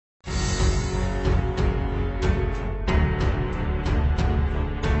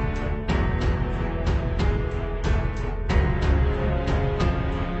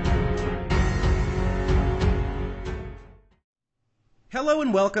Hello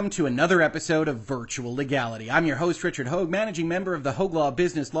and welcome to another episode of Virtual Legality. I'm your host, Richard Hogue, managing member of the Hogue Law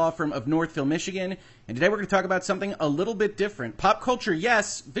Business Law Firm of Northville, Michigan. And today we're going to talk about something a little bit different. Pop culture,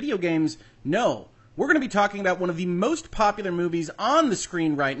 yes. Video games, no. We're going to be talking about one of the most popular movies on the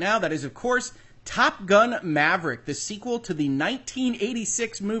screen right now. That is, of course, Top Gun Maverick, the sequel to the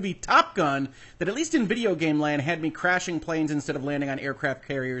 1986 movie Top Gun that, at least in video game land, had me crashing planes instead of landing on aircraft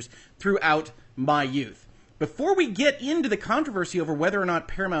carriers throughout my youth. Before we get into the controversy over whether or not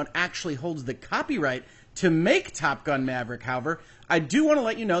Paramount actually holds the copyright to make Top Gun Maverick, however, I do want to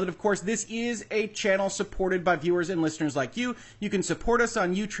let you know that, of course, this is a channel supported by viewers and listeners like you. You can support us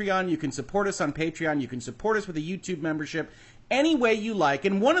on Utreon, you can support us on Patreon, you can support us with a YouTube membership, any way you like.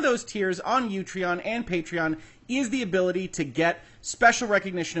 And one of those tiers on Utreon and Patreon is the ability to get special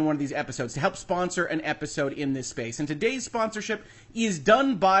recognition in one of these episodes to help sponsor an episode in this space. And today's sponsorship is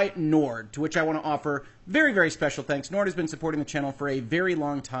done by Nord, to which I want to offer very, very special thanks. Nord has been supporting the channel for a very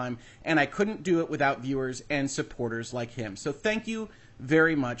long time, and I couldn't do it without viewers and supporters like him. So thank you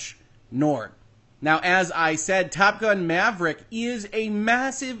very much, Nord. Now, as I said, Top Gun Maverick is a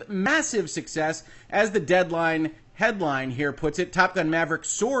massive, massive success. As the Deadline headline here puts it, Top Gun Maverick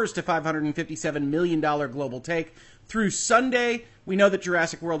soars to $557 million global take. Through Sunday, we know that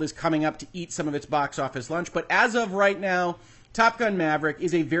Jurassic World is coming up to eat some of its box office lunch, but as of right now, Top Gun Maverick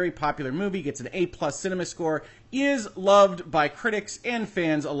is a very popular movie, gets an A+ cinema score, is loved by critics and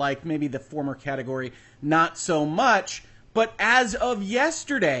fans alike, maybe the former category not so much, but as of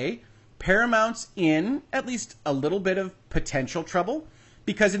yesterday, Paramount's in at least a little bit of potential trouble,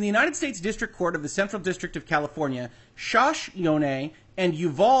 because in the United States District Court of the Central District of California, Shash Yoneh and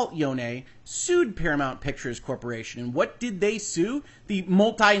Yuval Yoneh sued Paramount Pictures Corporation. And what did they sue the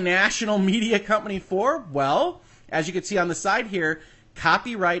multinational media company for? Well, as you can see on the side here,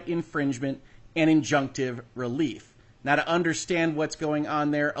 copyright infringement and injunctive relief. Now, to understand what's going on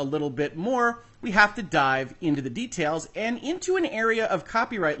there a little bit more, we have to dive into the details and into an area of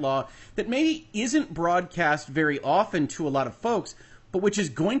copyright law that maybe isn't broadcast very often to a lot of folks, but which is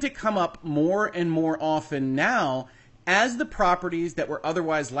going to come up more and more often now as the properties that were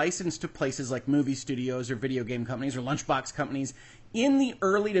otherwise licensed to places like movie studios or video game companies or lunchbox companies in the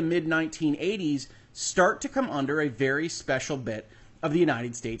early to mid-1980s start to come under a very special bit of the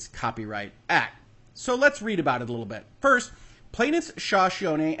United States Copyright Act. So let's read about it a little bit. First, plaintiffs Shash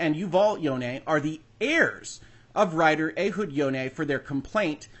Yoneh and Yuval Yoneh are the heirs of writer Ehud Yoneh for their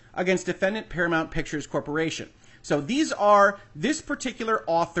complaint against defendant Paramount Pictures Corporation. So these are this particular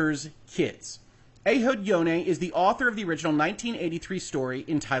author's kids. Ehud Yoneh is the author of the original 1983 story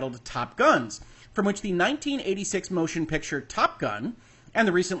entitled Top Guns, from which the 1986 motion picture Top Gun and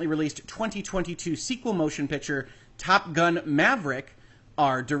the recently released 2022 sequel motion picture Top Gun Maverick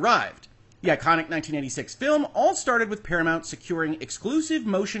are derived. The iconic 1986 film all started with Paramount securing exclusive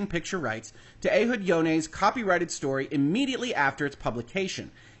motion picture rights to Ehud Yoneh's copyrighted story immediately after its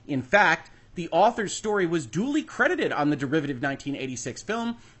publication. In fact, the author's story was duly credited on the derivative 1986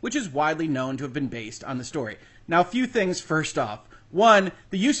 film, which is widely known to have been based on the story. Now, a few things first off. One,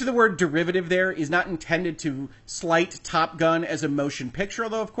 the use of the word derivative there is not intended to slight Top Gun as a motion picture,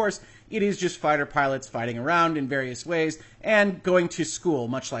 although, of course, it is just fighter pilots fighting around in various ways and going to school,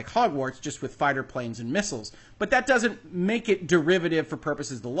 much like Hogwarts, just with fighter planes and missiles. But that doesn't make it derivative for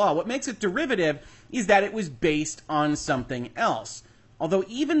purposes of the law. What makes it derivative is that it was based on something else. Although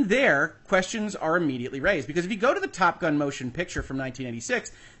even there, questions are immediately raised. Because if you go to the Top Gun motion picture from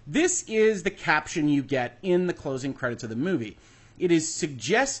 1986, this is the caption you get in the closing credits of the movie. It is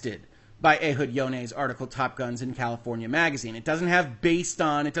suggested by Ehud Yoneh's article Top Guns in California Magazine. It doesn't have based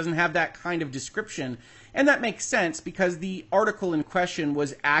on, it doesn't have that kind of description. And that makes sense because the article in question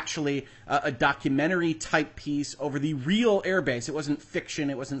was actually a documentary type piece over the real airbase. It wasn't fiction.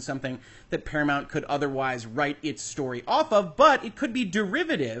 It wasn't something that Paramount could otherwise write its story off of, but it could be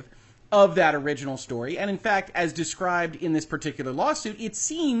derivative of that original story. And in fact, as described in this particular lawsuit, it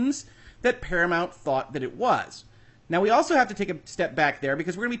seems that Paramount thought that it was. Now, we also have to take a step back there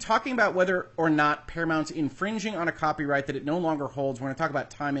because we're going to be talking about whether or not Paramount's infringing on a copyright that it no longer holds. We're going to talk about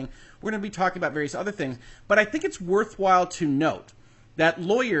timing. We're going to be talking about various other things. But I think it's worthwhile to note that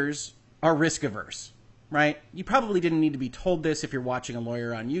lawyers are risk averse, right? You probably didn't need to be told this if you're watching a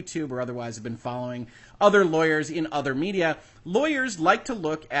lawyer on YouTube or otherwise have been following other lawyers in other media. Lawyers like to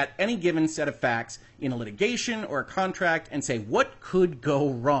look at any given set of facts in a litigation or a contract and say, what could go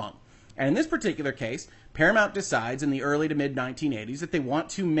wrong? And in this particular case, Paramount decides in the early to mid-1980s that they want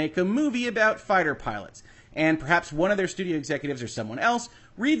to make a movie about fighter pilots. And perhaps one of their studio executives or someone else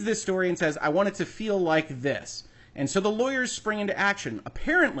reads this story and says, I want it to feel like this. And so the lawyers spring into action.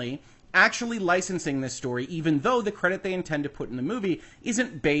 Apparently, actually licensing this story, even though the credit they intend to put in the movie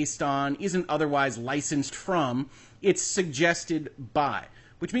isn't based on, isn't otherwise licensed from, it's suggested by.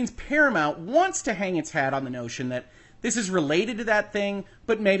 Which means Paramount wants to hang its hat on the notion that this is related to that thing,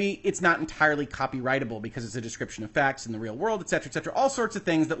 but maybe it's not entirely copyrightable because it's a description of facts in the real world, etc., etc. All sorts of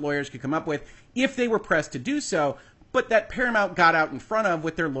things that lawyers could come up with if they were pressed to do so, but that Paramount got out in front of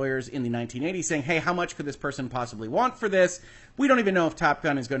with their lawyers in the 1980s saying, hey, how much could this person possibly want for this? We don't even know if Top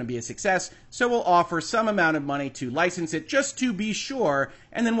Gun is going to be a success, so we'll offer some amount of money to license it just to be sure,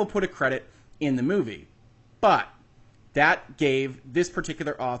 and then we'll put a credit in the movie. But that gave this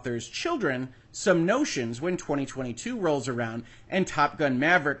particular author's children some notions when 2022 rolls around and Top Gun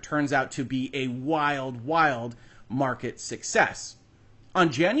Maverick turns out to be a wild, wild market success.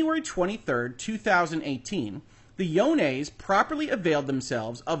 On January 23rd, 2018, the Yoneys properly availed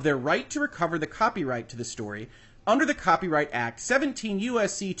themselves of their right to recover the copyright to the story under the Copyright Act 17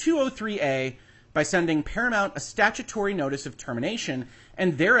 U.S.C. 203A by sending Paramount a statutory notice of termination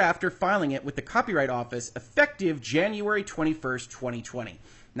and thereafter filing it with the Copyright Office effective January 21st, 2020.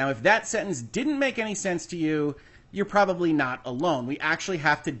 Now, if that sentence didn't make any sense to you, you're probably not alone. We actually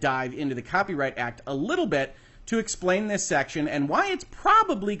have to dive into the Copyright Act a little bit to explain this section and why it's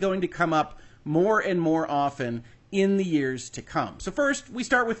probably going to come up more and more often in the years to come. So first, we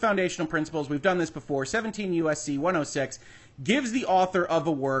start with foundational principles. We've done this before. 17 U.S.C. 106 gives the author of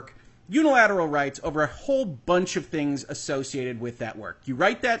a work unilateral rights over a whole bunch of things associated with that work. You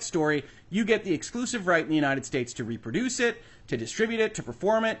write that story, you get the exclusive right in the United States to reproduce it, to distribute it, to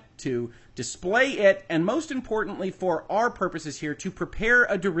perform it, to display it, and most importantly for our purposes here, to prepare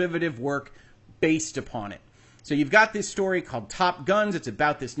a derivative work based upon it. So you've got this story called Top Guns. It's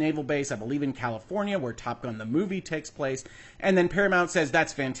about this naval base, I believe in California, where Top Gun the movie takes place. And then Paramount says,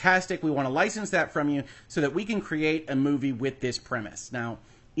 that's fantastic. We want to license that from you so that we can create a movie with this premise. Now,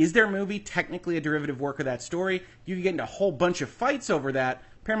 is their movie technically a derivative work of that story? You can get into a whole bunch of fights over that.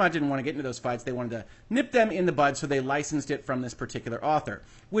 Paramount didn't want to get into those fights. They wanted to nip them in the bud, so they licensed it from this particular author.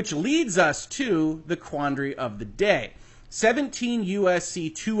 Which leads us to the quandary of the day. 17 U.S.C.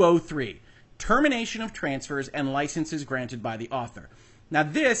 203. Termination of transfers and licenses granted by the author. Now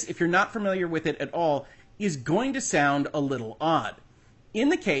this, if you're not familiar with it at all, is going to sound a little odd. In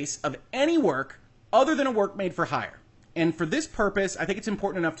the case of any work other than a work made for hire. And for this purpose, I think it's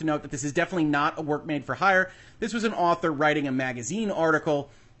important enough to note that this is definitely not a work made for hire. This was an author writing a magazine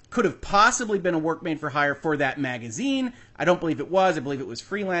article. Could have possibly been a work made for hire for that magazine. I don't believe it was. I believe it was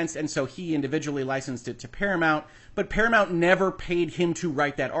freelance, and so he individually licensed it to Paramount. But Paramount never paid him to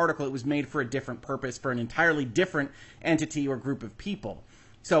write that article. It was made for a different purpose, for an entirely different entity or group of people.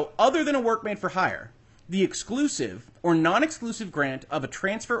 So other than a work made for hire, the exclusive or non-exclusive grant of a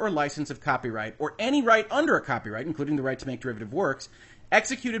transfer or license of copyright or any right under a copyright, including the right to make derivative works,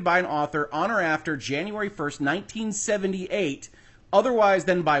 executed by an author on or after January 1st, 1978, otherwise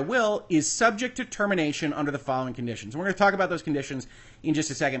than by will, is subject to termination under the following conditions. We're going to talk about those conditions in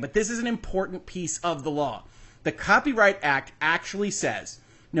just a second, but this is an important piece of the law. The Copyright Act actually says,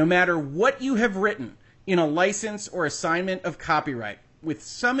 no matter what you have written in a license or assignment of copyright, with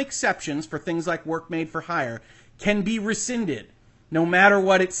some exceptions for things like work made for hire, can be rescinded, no matter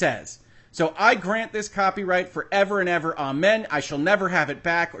what it says. So I grant this copyright forever and ever, amen. I shall never have it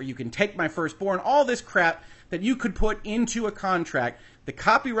back, or you can take my firstborn, all this crap that you could put into a contract. The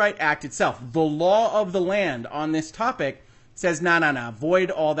Copyright Act itself, the law of the land on this topic, says, nah,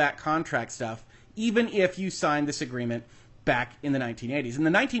 void all that contract stuff, even if you signed this agreement back in the 1980s. And the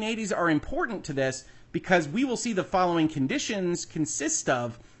 1980s are important to this because we will see the following conditions consist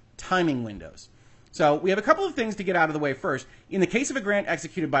of timing windows. So we have a couple of things to get out of the way first. In the case of a grant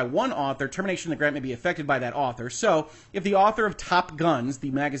executed by one author, termination of the grant may be affected by that author. So if the author of Top Guns,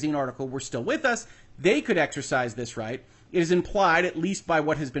 the magazine article, were still with us, they could exercise this right. It is implied, at least by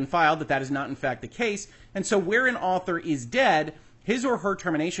what has been filed, that that is not in fact the case. And so where an author is dead, his or her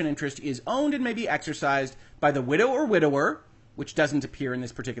termination interest is owned and may be exercised by the widow or widower, which doesn't appear in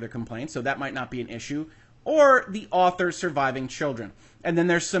this particular complaint, so that might not be an issue, or the author's surviving children. And then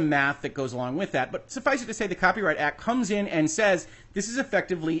there's some math that goes along with that. But suffice it to say, the Copyright Act comes in and says this is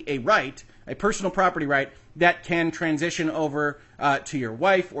effectively a right, a personal property right, that can transition over to your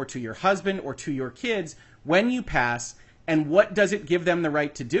wife or to your husband or to your kids when you pass. And what does it give them the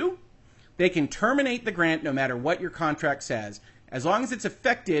right to do? They can terminate the grant no matter what your contract says, as long as it's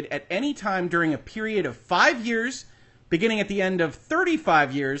effected at any time during a period of 5 years, beginning at the end of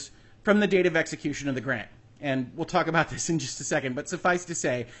 35 years from the date of execution of the grant. And we'll talk about this in just a second, but suffice to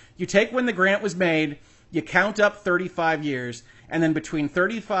say, you take when the grant was made, you count up 35 years, and then between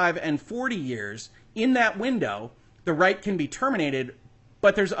 35 and 40 years, in that window, the right can be terminated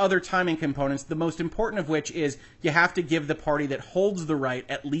but there's other timing components, the most important of which is you have to give the party that holds the right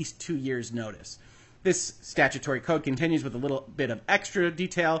at least 2 years' notice. This statutory code continues with a little bit of extra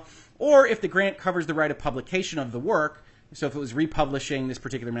detail, or if the grant covers the right of publication of the work, so if it was republishing this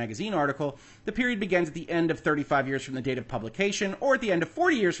particular magazine article, the period begins at the end of 35 years from the date of publication, or at the end of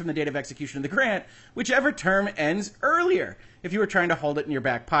 40 years from the date of execution of the grant, whichever term ends earlier, if you were trying to hold it in your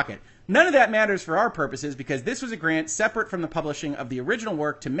back pocket. None of that matters for our purposes because this was a grant separate from the publishing of the original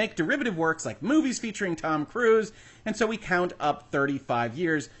work to make derivative works like movies featuring Tom Cruise, and so we count up 35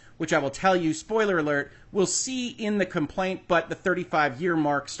 years, which I will tell you, spoiler alert, we'll see in the complaint, but the 35-year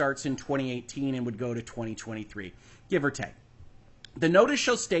mark starts in 2018 and would go to 2023, give or take. The notice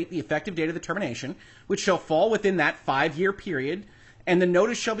shall state the effective date of the termination, which shall fall within that 5-year period, and the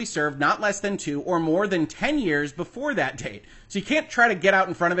notice shall be served not less than 2 or more than 10 years before that date. So you can't try to get out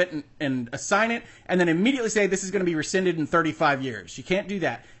in front of it and assign it and then immediately say this is going to be rescinded in 35 years. You can't do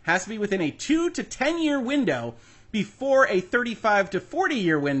that. It has to be within a 2 to 10 year window before a 35 to 40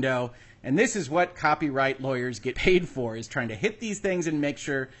 year window. And this is what copyright lawyers get paid for, is trying to hit these things and make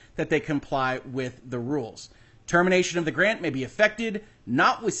sure that they comply with the rules. Termination of the grant may be effected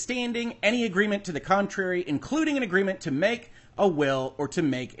notwithstanding any agreement to the contrary, including an agreement to make a will or to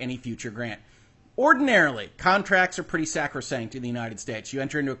make any future grant. Ordinarily, contracts are pretty sacrosanct in the United States. You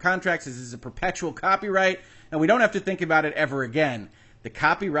enter into a contract, this is a perpetual copyright, and we don't have to think about it ever again. The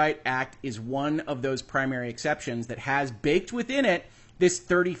Copyright Act is one of those primary exceptions that has baked within it this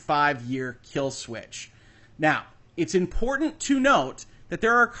 35-year kill switch. Now, it's important to note that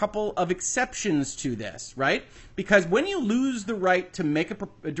there are a couple of exceptions to this, right? Because when you lose the right to make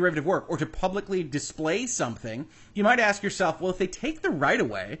a derivative work or to publicly display something, you might ask yourself, well, if they take the right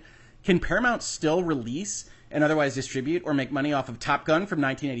away, can Paramount still release and otherwise distribute or make money off of Top Gun from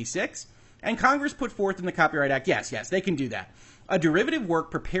 1986? And Congress put forth in the Copyright Act, yes, they can do that. A derivative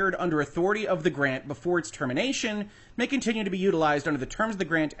work prepared under authority of the grant before its termination may continue to be utilized under the terms of the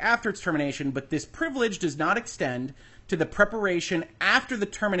grant after its termination, but this privilege does not extend to the preparation after the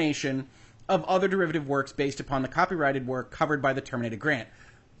termination of other derivative works based upon the copyrighted work covered by the terminated grant.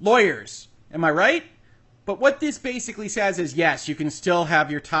 Lawyers, am I right? But what this basically says is, yes, you can still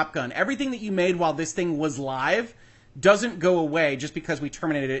have your Top Gun. Everything that you made while this thing was live doesn't go away just because we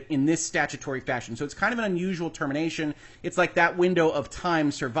terminated it in this statutory fashion. So it's kind of an unusual termination. It's like that window of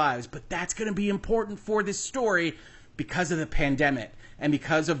time survives, but that's going to be important for this story because of the pandemic and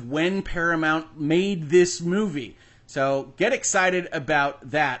because of when Paramount made this movie. So get excited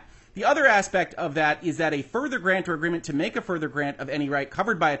about that. The other aspect of that is that a further grant or agreement to make a further grant of any right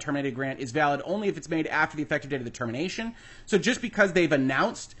covered by a terminated grant is valid only if it's made after the effective date of the termination. So just because they've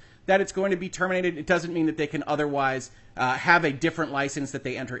announced that it's going to be terminated, it doesn't mean that they can otherwise have a different license that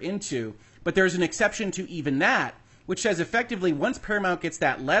they enter into. But there's an exception to even that, which says effectively once Paramount gets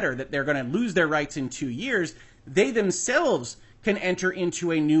that letter that they're going to lose their rights in 2 years, they themselves can enter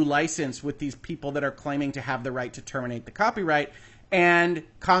into a new license with these people that are claiming to have the right to terminate the copyright. And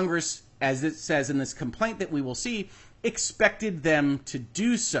Congress, as it says in this complaint that we will see, expected them to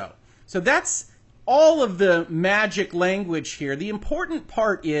do so. So that's all of the magic language here. The important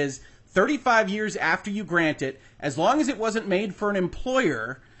part is 35 years after you grant it, as long as it wasn't made for an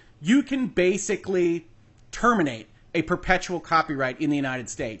employer, you can basically terminate a perpetual copyright in the United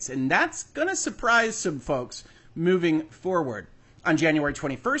States. And that's going to surprise some folks moving forward. On January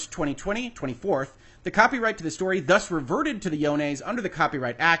 21st, 2020, 24th, the copyright to the story thus reverted to the Yones under the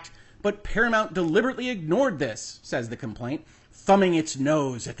Copyright Act, but Paramount deliberately ignored this, says the complaint, thumbing its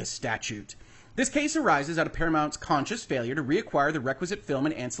nose at the statute. This case arises out of Paramount's conscious failure to reacquire the requisite film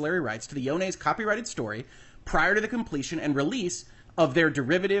and ancillary rights to the Yones copyrighted story prior to the completion and release of their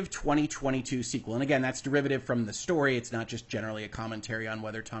derivative 2022 sequel. And again, that's derivative from the story. It's not just generally a commentary on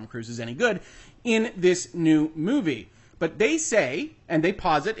whether Tom Cruise is any good in this new movie. But they say, and they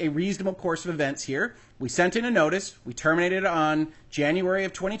posit a reasonable course of events here. We sent in a notice. We terminated on January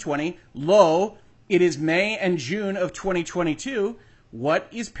of 2020. Lo, it is May and June of 2022. What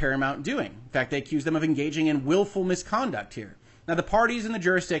is Paramount doing? In fact, they accuse them of engaging in willful misconduct here. Now, the parties in the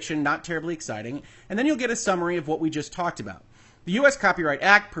jurisdiction, not terribly exciting. And then you'll get a summary of what we just talked about. The U.S. Copyright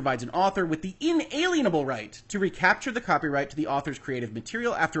Act provides an author with the inalienable right to recapture the copyright to the author's creative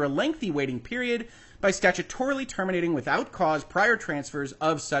material after a lengthy waiting period by statutorily terminating without cause prior transfers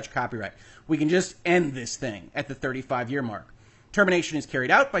of such copyright. We can just end this thing at the 35-year mark. Termination is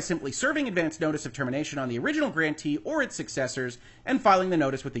carried out by simply serving advance notice of termination on the original grantee or its successors and filing the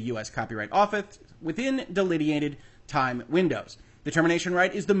notice with the U.S. Copyright Office within delineated time windows. The termination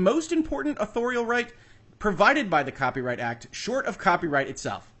right is the most important authorial right provided by the Copyright Act, short of copyright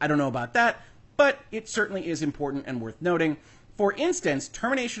itself. I don't know about that, but it certainly is important and worth noting. For instance,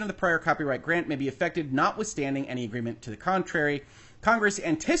 termination of the prior copyright grant may be effected notwithstanding any agreement to the contrary. Congress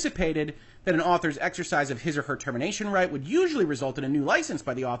anticipated that an author's exercise of his or her termination right would usually result in a new license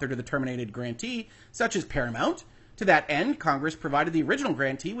by the author to the terminated grantee, such as Paramount. To that end, Congress provided the original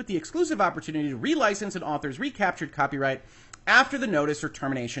grantee with the exclusive opportunity to relicense an author's recaptured copyright after the notice or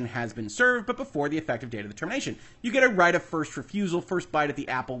termination has been served, but before the effective date of the termination. You get a right of first refusal, first bite at the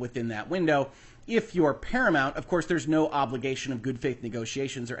apple within that window. If you're Paramount, of course, there's no obligation of good faith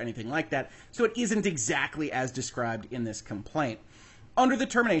negotiations or anything like that, so it isn't exactly as described in this complaint. Under the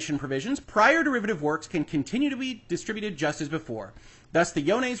termination provisions, prior derivative works can continue to be distributed just as before. Thus, the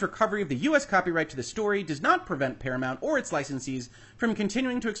Yone's recovery of the U.S. copyright to the story does not prevent Paramount or its licensees from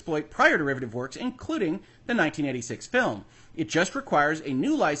continuing to exploit prior derivative works, including the 1986 film. It just requires a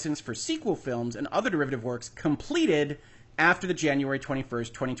new license for sequel films and other derivative works completed after the January 21st,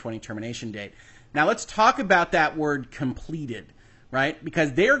 2020 termination date. Now, let's talk about that word completed, right?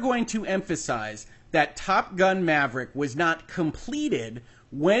 Because they're going to emphasize that Top Gun Maverick was not completed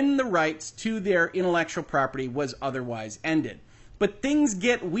when the rights to their intellectual property was otherwise ended. But things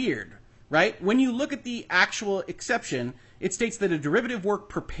get weird, right? When you look at the actual exception, it states that a derivative work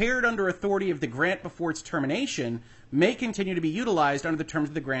prepared under authority of the grant before its termination may continue to be utilized under the terms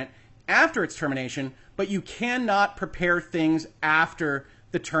of the grant after its termination, but you cannot prepare things after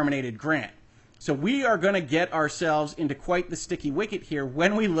the terminated grant. So we are going to get ourselves into quite the sticky wicket here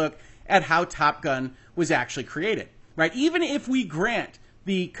when we look at how Top Gun was actually created, right? Even if we grant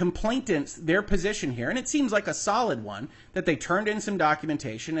the complainants their position here, and it seems like a solid one, that they turned in some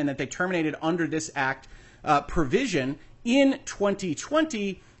documentation and that they terminated under this act provision in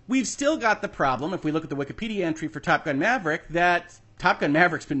 2020, we've still got the problem, if we look at the Wikipedia entry for Top Gun Maverick, that Top Gun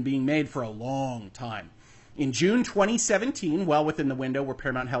Maverick's been being made for a long time. In June 2017, well within the window where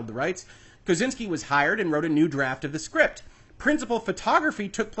Paramount held the rights, Kosinski was hired and wrote a new draft of the script. Principal photography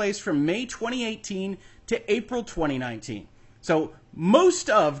took place from May 2018 to April 2019. So most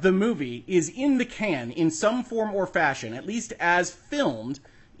of the movie is in the can in some form or fashion, at least as filmed,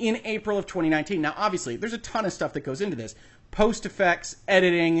 in April of 2019. Now, obviously, there's a ton of stuff that goes into this. Post-effects,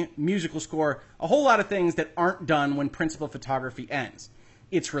 editing, musical score, a whole lot of things that aren't done when principal photography ends.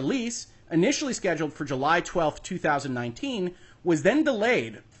 Its release, initially scheduled for July 12, 2019, was then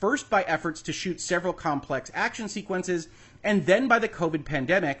delayed, first by efforts to shoot several complex action sequences, and then by the COVID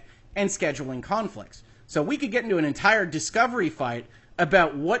pandemic and scheduling conflicts. So we could get into an entire discovery fight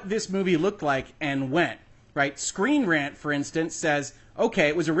about what this movie looked like and when, right? Screen Rant, for instance, says, okay,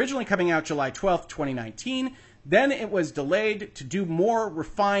 it was originally coming out July 12th, 2019. Then it was delayed to do more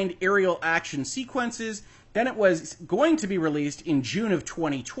refined aerial action sequences. Then it was going to be released in June of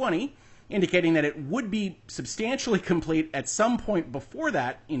 2020, indicating that it would be substantially complete at some point before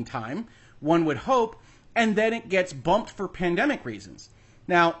that in time, one would hope, and then it gets bumped for pandemic reasons.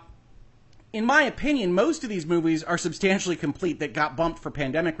 Now, in my opinion, most of these movies are substantially complete that got bumped for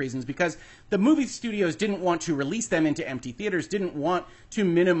pandemic reasons because the movie studios didn't want to release them into empty theaters, didn't want to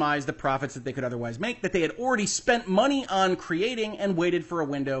minimize the profits that they could otherwise make, that they had already spent money on creating and waited for a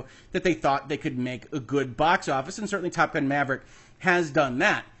window that they thought they could make a good box office, and certainly Top Gun Maverick has done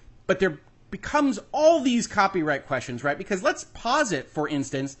that. But there becomes all these copyright questions, right? Because let's posit, for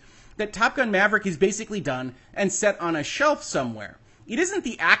instance, that Top Gun Maverick is basically done and set on a shelf somewhere. It isn't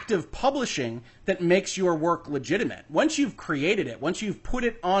the act of publishing that makes your work legitimate. Once you've created it, once you've put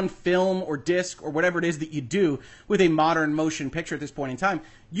it on film or disc or whatever it is that you do with a modern motion picture at this point in time,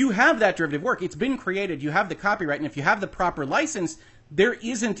 you have that derivative work. It's been created. You have the copyright. And if you have the proper license, there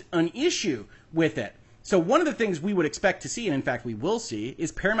isn't an issue with it. So one of the things we would expect to see, and in fact we will see,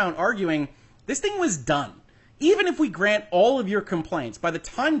 is Paramount arguing this thing was done. Even if we grant all of your complaints, by the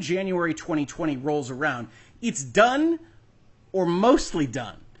time January 2020 rolls around, it's done or mostly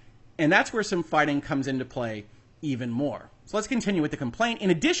done. And that's where some fighting comes into play even more. So let's continue with the complaint.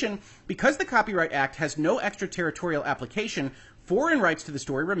 In addition, because the Copyright Act has no extraterritorial application, foreign rights to the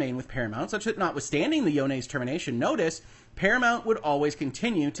story remain with Paramount, such that notwithstanding the Yone's termination notice, Paramount would always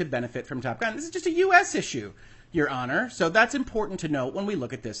continue to benefit from Top Gun. This is just a U.S. issue, Your Honor, so that's important to note when we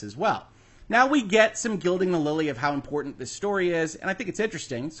look at this as well. Now we get some gilding the lily of how important this story is, and I think it's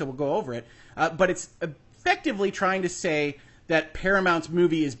interesting, so we'll go over it, but it's effectively trying to say that Paramount's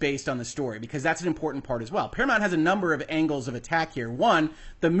movie is based on the story, because that's an important part as well. Paramount has a number of angles of attack here. One,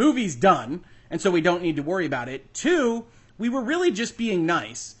 the movie's done, and so we don't need to worry about it. Two, we were really just being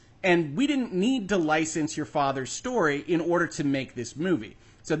nice, and we didn't need to license your father's story in order to make this movie.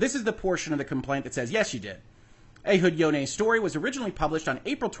 So this is the portion of the complaint that says, yes, you did. Ehud Yone's story was originally published on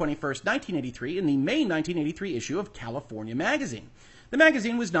April 21st, 1983 in the May 1983 issue of California Magazine. The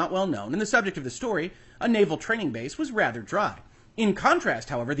magazine was not well known, and the subject of the story, a naval training base, was rather dry. In contrast,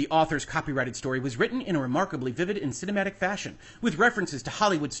 however, the author's copyrighted story was written in a remarkably vivid and cinematic fashion, with references to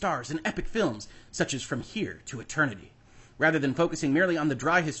Hollywood stars and epic films, such as From Here to Eternity. Rather than focusing merely on the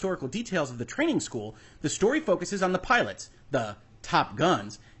dry historical details of the training school, the story focuses on the pilots, the Top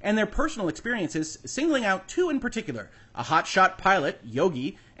Guns, and their personal experiences, singling out two in particular, a hotshot pilot,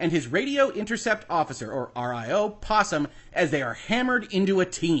 Yogi, and his radio intercept officer, or RIO, Possum, as they are hammered into a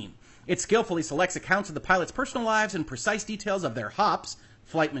team. It skillfully selects accounts of the pilots' personal lives and precise details of their hops,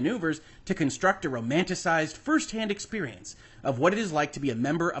 flight maneuvers, to construct a romanticized first-hand experience of what it is like to be a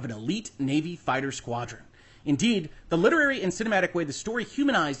member of an elite Navy fighter squadron. Indeed, the literary and cinematic way the story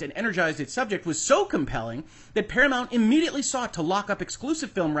humanized and energized its subject was so compelling that Paramount immediately sought to lock up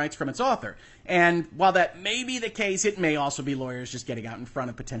exclusive film rights from its author. And while that may be the case, it may also be lawyers just getting out in front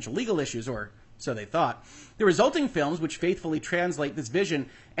of potential legal issues, or so they thought. The resulting films, which faithfully translate this vision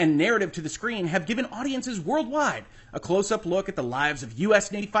and narrative to the screen, have given audiences worldwide a close-up look at the lives of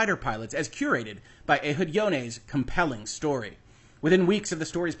U.S. Navy fighter pilots as curated by Ehud Yone's compelling story. Within weeks of the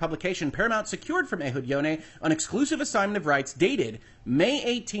story's publication, Paramount secured from Ehud Yone an exclusive assignment of rights dated May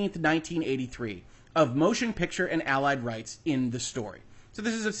 18, 1983, of motion picture and allied rights in the story. So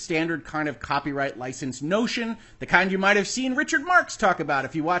this is a standard kind of copyright license notion, the kind you might have seen Richard Marx talk about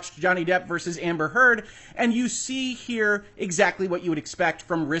if you watched Johnny Depp versus Amber Heard, and you see here exactly what you would expect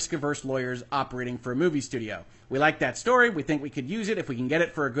from risk-averse lawyers operating for a movie studio. We like that story. We think we could use it if we can get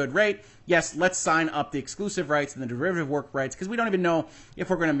it for a good rate. Yes, let's sign up the exclusive rights and the derivative work rights because we don't even know if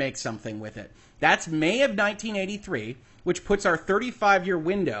we're going to make something with it. That's May of 1983, which puts our 35-year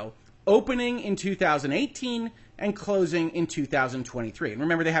window opening in 2018 and closing in 2023. And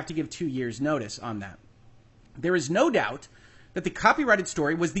remember, they have to give 2 years' notice on that. There is no doubt that the copyrighted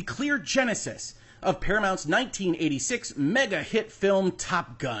story was the clear genesis of Paramount's 1986 mega hit film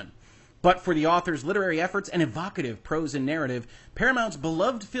Top Gun. But for the author's literary efforts and evocative prose and narrative, Paramount's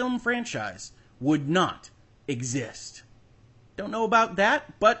beloved film franchise would not exist. Don't know about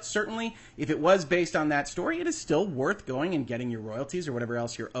that, but certainly if it was based on that story, it is still worth going and getting your royalties or whatever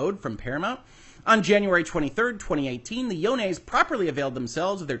else you're owed from Paramount. On January 23, 2018, the Yones properly availed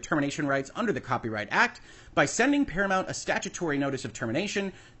themselves of their termination rights under the Copyright Act by sending Paramount a statutory notice of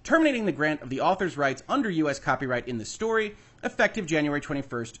termination, terminating the grant of the author's rights under U.S. copyright in the story, effective January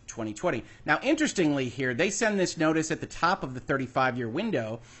 21st, 2020. Now, interestingly here, they send this notice at the top of the 35-year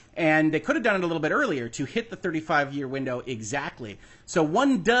window, and they could have done it a little bit earlier to hit the 35-year window exactly. So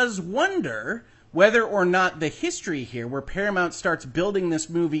one does wonder whether or not the history here, where Paramount starts building this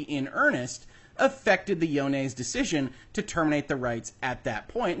movie in earnest, affected the Yones' decision to terminate the rights at that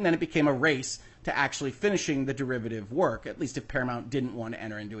point, and then it became a race to actually finishing the derivative work, at least if Paramount didn't want to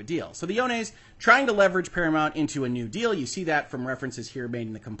enter into a deal. So the Yones trying to leverage Paramount into a new deal. You see that from references here made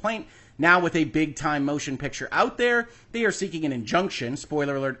in the complaint. Now with a big-time motion picture out there, they are seeking an injunction,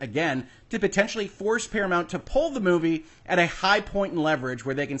 spoiler alert again, to potentially force Paramount to pull the movie at a high point in leverage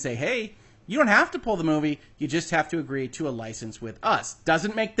where they can say, hey, you don't have to pull the movie, you just have to agree to a license with us.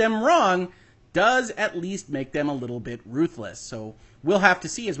 Doesn't make them wrong, does at least make them a little bit ruthless. So we'll have to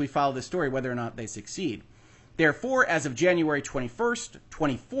see as we follow this story whether or not they succeed. Therefore, as of January 24th,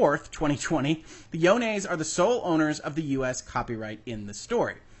 2020, the Yones are the sole owners of the U.S. copyright in the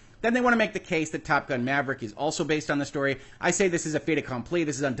story. Then they want to make the case that Top Gun Maverick is also based on the story. I say this is a fait accompli.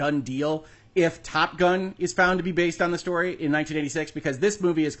 This is a done deal if Top Gun is found to be based on the story in 1986, because this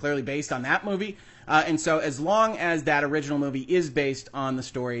movie is clearly based on that movie. And so as long as that original movie is based on the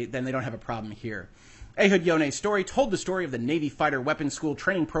story, then they don't have a problem here. Ehud Yone's story told the story of the Navy Fighter Weapons School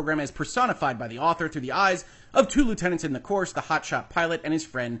training program as personified by the author through the eyes of two lieutenants in the course, the hotshot pilot and his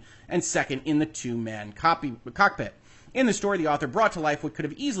friend, and second in the two-man cockpit. In the story, the author brought to life what could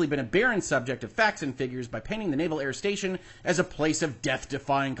have easily been a barren subject of facts and figures by painting the Naval Air Station as a place of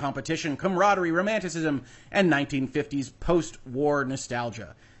death-defying competition, camaraderie, romanticism, and 1950s post-war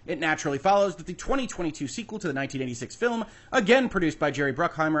nostalgia. It naturally follows that the 2022 sequel to the 1986 film, again produced by Jerry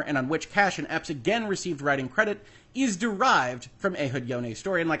Bruckheimer and on which Cash and Epps again received writing credit, is derived from Ehud Yone's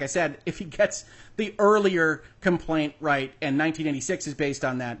story. And like I said, if he gets the earlier complaint right and 1986 is based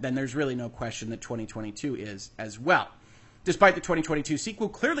on that, then there's really no question that 2022 is as well. Despite the 2022 sequel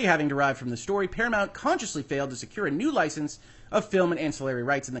clearly having derived from the story, Paramount consciously failed to secure a new license of film and ancillary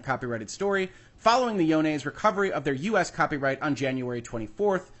rights in the copyrighted story, following the Yones' recovery of their U.S. copyright on January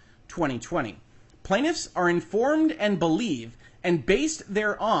 24th, 2020. Plaintiffs are informed and believe, and based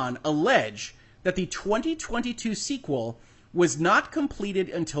thereon allege, that the 2022 sequel was not completed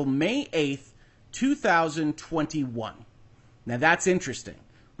until May 8th, 2021. Now that's interesting.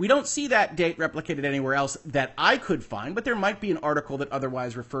 We don't see that date replicated anywhere else that I could find, but there might be an article that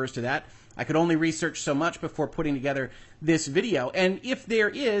otherwise refers to that. I could only research so much before putting together this video, and if there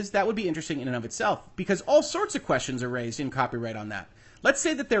is, that would be interesting in and of itself, because all sorts of questions are raised in copyright on that. Let's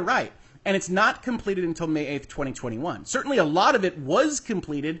say that they're right, and it's not completed until May 8th, 2021. Certainly a lot of it was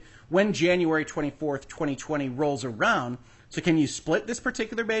completed when January 24th, 2020 rolls around. So can you split this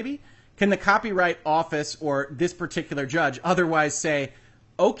particular baby? Can the Copyright Office or this particular judge otherwise say,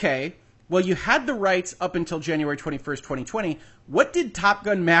 okay, well, you had the rights up until January 21st, 2020. What did Top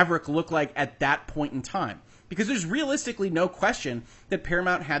Gun Maverick look like at that point in time? Because there's realistically no question that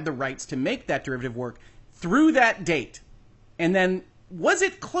Paramount had the rights to make that derivative work through that date. And then was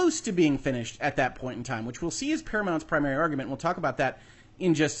it close to being finished at that point in time, which we'll see is Paramount's primary argument. We'll talk about that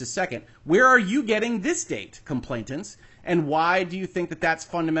in just a second. Where are you getting this date, complainants? And why do you think that that's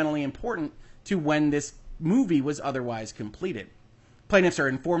fundamentally important to when this movie was otherwise completed? Plaintiffs are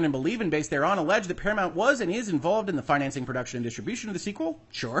informed and believe, and based thereon allege that Paramount was and is involved in the financing, production, and distribution of the sequel.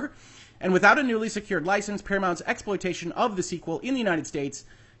 Sure. And without a newly secured license, Paramount's exploitation of the sequel in the United States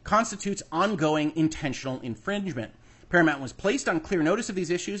constitutes ongoing intentional infringement. Paramount was placed on clear notice of these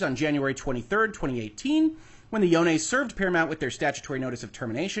issues on January 23rd, 2018, when the Yones served Paramount with their statutory notice of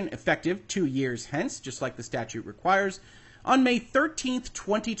termination, effective 2 years hence, just like the statute requires. On May 13th,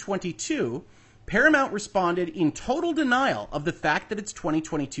 2022, Paramount responded in total denial of the fact that its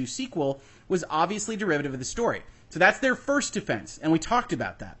 2022 sequel was obviously derivative of the story. So that's their first defense, and we talked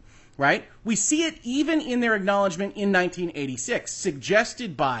about that, right? We see it even in their acknowledgement in 1986,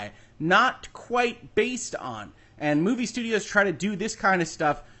 suggested by, not quite based on. And movie studios try to do this kind of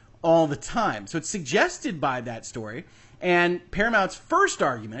stuff all the time. So it's suggested by that story. And Paramount's first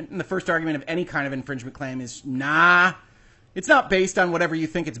argument, and the first argument of any kind of infringement claim, is, nah, it's not based on whatever you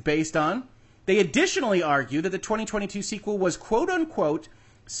think it's based on. They additionally argue that the 2022 sequel was, quote unquote,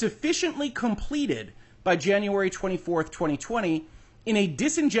 sufficiently completed by January 24th, 2020, in a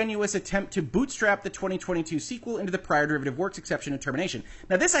disingenuous attempt to bootstrap the 2022 sequel into the prior derivative works exception of termination.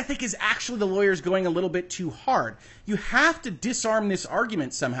 Now, this, I think, is actually the lawyers going a little bit too hard. You have to disarm this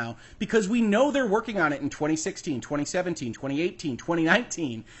argument somehow, because we know they're working on it in 2016, 2017, 2018,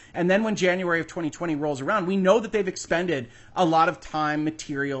 2019, and then when January of 2020 rolls around, we know that they've expended a lot of time,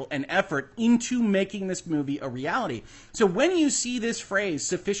 material, and effort into making this movie a reality. So when you see this phrase,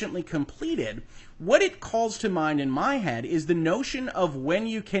 sufficiently completed, what it calls to mind in my head is the notion of when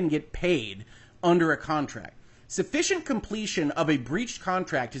you can get paid under a contract. Sufficient completion of a breached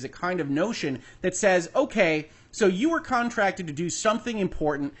contract is a kind of notion that says, okay, so you were contracted to do something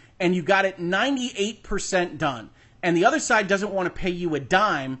important and you got it 98% done. And the other side doesn't want to pay you a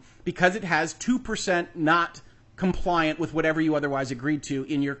dime because it has 2% not compliant with whatever you otherwise agreed to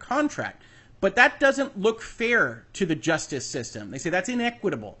in your contract. But that doesn't look fair to the justice system. They say that's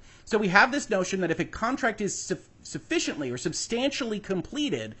inequitable. So we have this notion that if a contract is sufficiently or substantially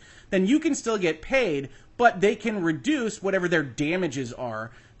completed, then you can still get paid, but they can reduce whatever their damages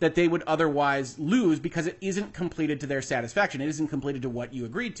are that they would otherwise lose because it isn't completed to their satisfaction. It isn't completed to what you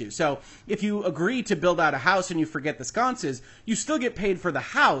agreed to. So if you agree to build out a house and you forget the sconces, you still get paid for the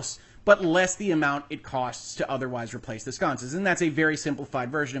house, but less the amount it costs to otherwise replace the sconces. And that's a very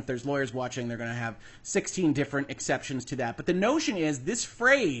simplified version. If there's lawyers watching, they're going to have 16 different exceptions to that. But the notion is, this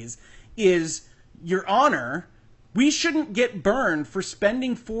phrase is, Your Honor, we shouldn't get burned for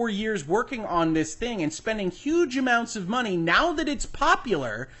spending 4 years working on this thing and spending huge amounts of money now that it's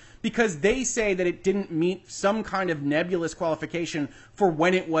popular because they say that it didn't meet some kind of nebulous qualification for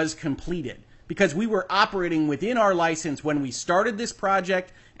when it was completed. Because we were operating within our license when we started this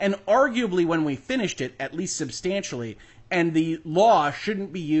project and arguably when we finished it, at least substantially, and the law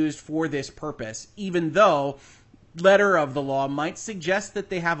shouldn't be used for this purpose, even though letter of the law might suggest that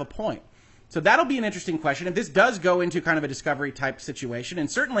they have a point. So that'll be an interesting question. If this does go into kind of a discovery type situation, and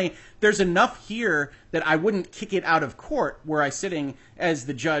certainly there's enough here that I wouldn't kick it out of court were I sitting as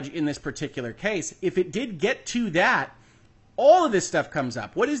the judge in this particular case. If it did get to that, all of this stuff comes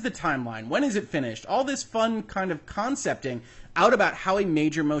up. What is the timeline? When is it finished? All this fun kind of concepting out about how a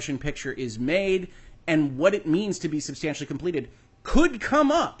major motion picture is made and what it means to be substantially completed could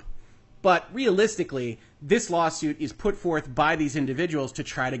come up. But realistically, this lawsuit is put forth by these individuals to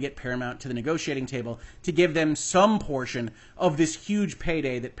try to get Paramount to the negotiating table to give them some portion of this huge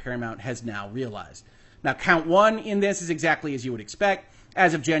payday that Paramount has now realized. Now, count one in this is exactly as you would expect.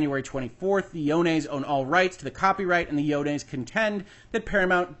 As of January 24th, the Yones own all rights to the copyright, and the Yones contend that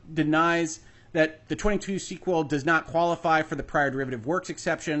Paramount denies that the 22 sequel does not qualify for the prior derivative works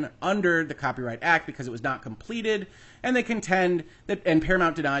exception under the Copyright Act because it was not completed, and they contend that, and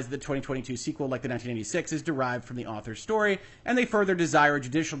Paramount denies that the 2022 sequel, like the 1986, is derived from the author's story, and they further desire a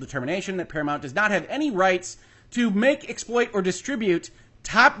judicial determination that Paramount does not have any rights to make, exploit, or distribute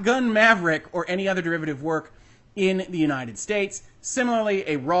Top Gun Maverick or any other derivative work in the United States. Similarly,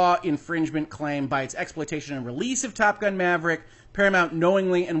 a raw infringement claim by its exploitation and release of Top Gun Maverick, Paramount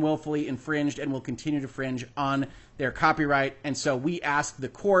knowingly and willfully infringed and will continue to infringe on their copyright. And so we ask the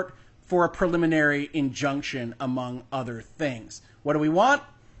court for a preliminary injunction, among other things. What do we want?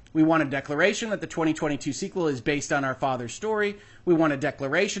 We want a declaration that the 2022 sequel is based on our father's story. We want a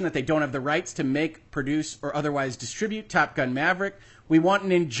declaration that they don't have the rights to make, produce, or otherwise distribute Top Gun Maverick. We want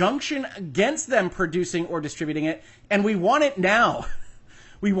an injunction against them producing or distributing it, and we want it now.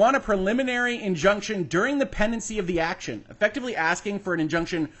 We want a preliminary injunction during the pendency of the action, effectively asking for an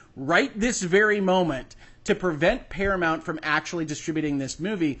injunction right this very moment to prevent Paramount from actually distributing this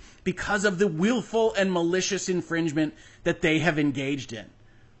movie because of the willful and malicious infringement that they have engaged in.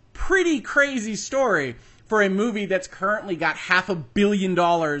 Pretty crazy story for a movie that's currently got $500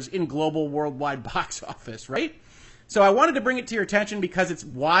 million in global worldwide box office, right? So I wanted to bring it to your attention because it's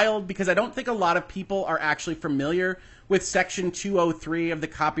wild, because I don't think a lot of people are actually familiar with Section 203 of the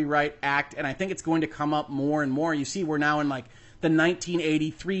Copyright Act, and I think it's going to come up more and more. You see, we're now in like the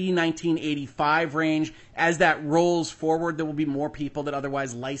 1983, 1985 range. As that rolls forward, there will be more people that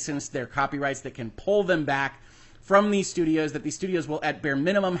otherwise license their copyrights that can pull them back from these studios, that these studios will at bare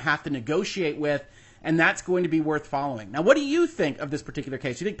minimum have to negotiate with, and that's going to be worth following. Now, what do you think of this particular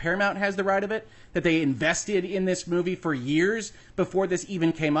case? Do you think Paramount has the right of it? That they invested in this movie for years before this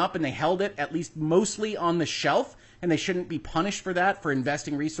even came up, and they held it at least mostly on the shelf, and they shouldn't be punished for that, for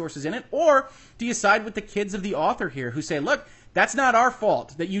investing resources in it? Or do you side with the kids of the author here who say, look, that's not our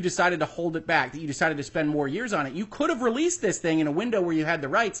fault that you decided to hold it back, that you decided to spend more years on it. You could have released this thing in a window where you had the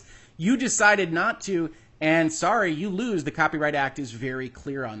rights. You decided not to, and sorry, you lose. The Copyright Act is very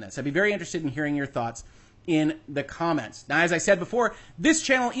clear on this. I'd be very interested in hearing your thoughts in the comments. Now, as I said before, this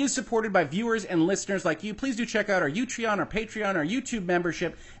channel is supported by viewers and listeners like you. Please do check out our Utreon, our Patreon, our YouTube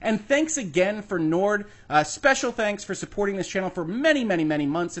membership. And thanks again for Nord. Special thanks for supporting this channel for many, many, many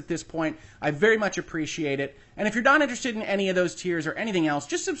months at this point. I very much appreciate it. And if you're not interested in any of those tiers or anything else,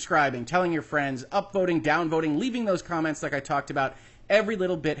 just subscribing, telling your friends, upvoting, downvoting, leaving those comments like I talked about. Every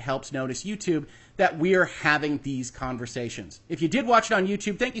little bit helps notice YouTube that we are having these conversations. If you did watch it on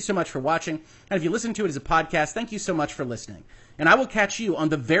YouTube, thank you so much for watching. And if you listen to it as a podcast, thank you so much for listening. And I will catch you on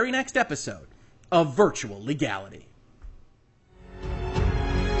the very next episode of Virtual Legality.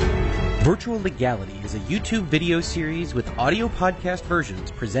 Virtual Legality is a YouTube video series with audio podcast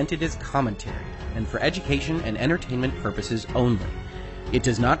versions presented as commentary and for education and entertainment purposes only. It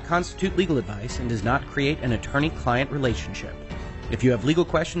does not constitute legal advice and does not create an attorney-client relationship. If you have legal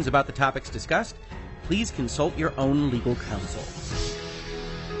questions about the topics discussed, please consult your own legal counsel.